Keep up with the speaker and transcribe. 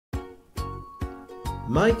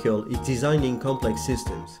Michael is designing complex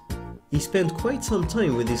systems. He spent quite some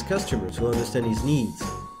time with his customers to understand his needs.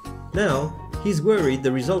 Now, he's worried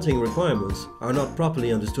the resulting requirements are not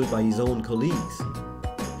properly understood by his own colleagues.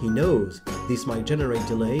 He knows this might generate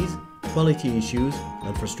delays, quality issues,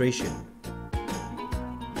 and frustration.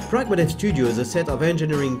 PragmaDev Studio is a set of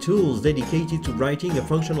engineering tools dedicated to writing a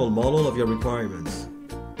functional model of your requirements.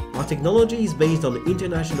 Our technology is based on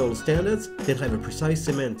international standards that have a precise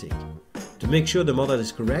semantic. To make sure the model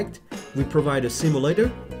is correct, we provide a simulator,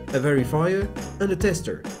 a verifier, and a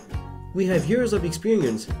tester. We have years of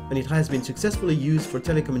experience, and it has been successfully used for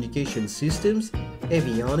telecommunication systems,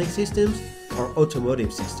 avionics systems, or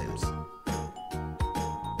automotive systems.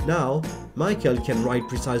 Now, Michael can write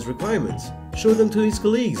precise requirements, show them to his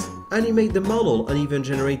colleagues, animate the model, and even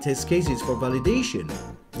generate test cases for validation.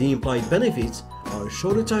 The implied benefits are a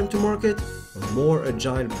shorter time to market, a more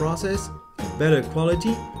agile process, a better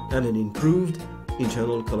quality, and an improved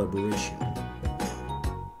internal collaboration.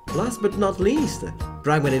 Last but not least,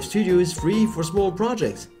 PragmaDev Studio is free for small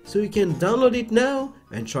projects, so you can download it now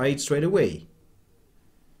and try it straight away.